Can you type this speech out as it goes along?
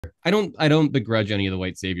I don't begrudge any of the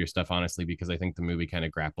white savior stuff, honestly, because I think the movie kind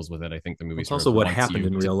of grapples with it. I think the movie It's sort also of what wants happened you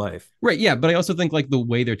in to. real life. Right, yeah, but I also think like the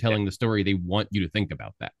way they're Yeah. telling the story, they want you to think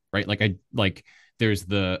about that, right? Like I like there's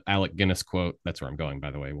the Alec Guinness quote. That's where I'm going,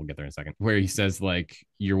 by the way. We'll get there in a second. Where he says like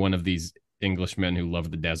you're one of these Englishmen who love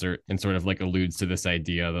the desert, and sort of like alludes to this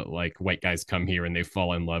idea that like white guys come here and they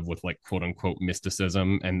fall in love with like quote unquote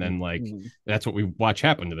mysticism, and then like Mhm. that's what we watch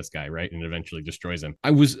happen to this guy, right? And it eventually destroys him. I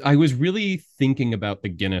was really thinking about the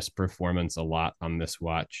Guinness performance a lot on this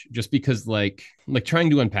watch, just because like trying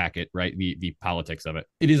to unpack it, right? The politics of it.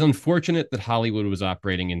 It is unfortunate that Hollywood was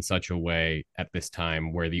operating in such a way at this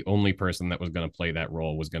time where the only person that was going to play that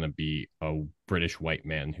role was going to be a British white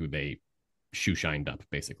man who they shoe shined up,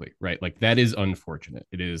 basically, right? Like that is unfortunate.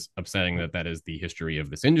 It is upsetting that that is the history of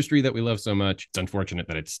this industry that we love so much. It's unfortunate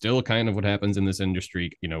that it's still kind of what happens in this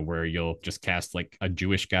industry, where you'll just cast like a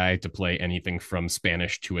Jewish guy to play anything from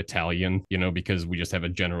Spanish to Italian, because we just have a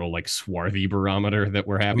general like swarthy barometer that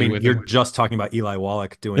we're I happy mean, with. you're just talking about Eli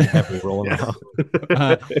Wallach doing every role Yeah.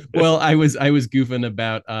 now. Well, I was goofing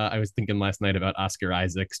about. I was thinking last night about Oscar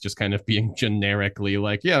Isaacs just kind of being generically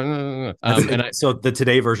like, yeah, no, no, no. And I So the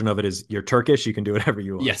today version of it is you're Turkish, you can do whatever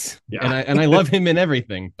you want. yes, and Yeah. I love him in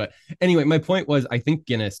everything. But anyway, my point was, I think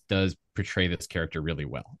Guinness does portray this character really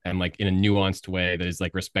well, and like in a nuanced way that is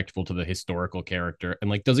like respectful to the historical character, and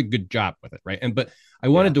like does a good job with it, right? And but I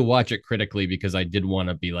Yeah. wanted to watch it critically because I did want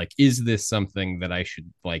to be like, is this something that I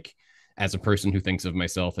should like? As a person who thinks of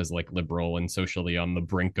myself as like liberal and socially on the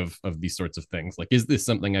brink of these sorts of things, like is this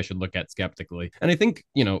something I should look at skeptically? And I think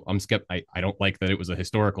I don't like that it was a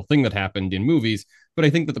historical thing that happened in movies, but I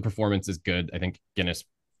think that the performance is good. I think Guinness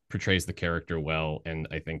portrays the character well, and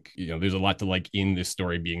I think there's a lot to like in this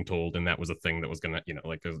story being told, and that was a thing that was gonna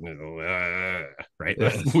like right.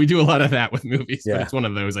 Yeah. We do a lot of that with movies, but Yeah. it's one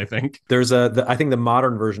of those, I think. There's I think the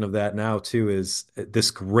modern version of that now too is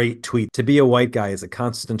this great tweet. To be a white guy is a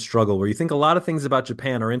constant struggle where you think a lot of things about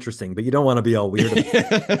Japan are interesting, but you don't want to be all weird about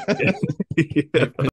it.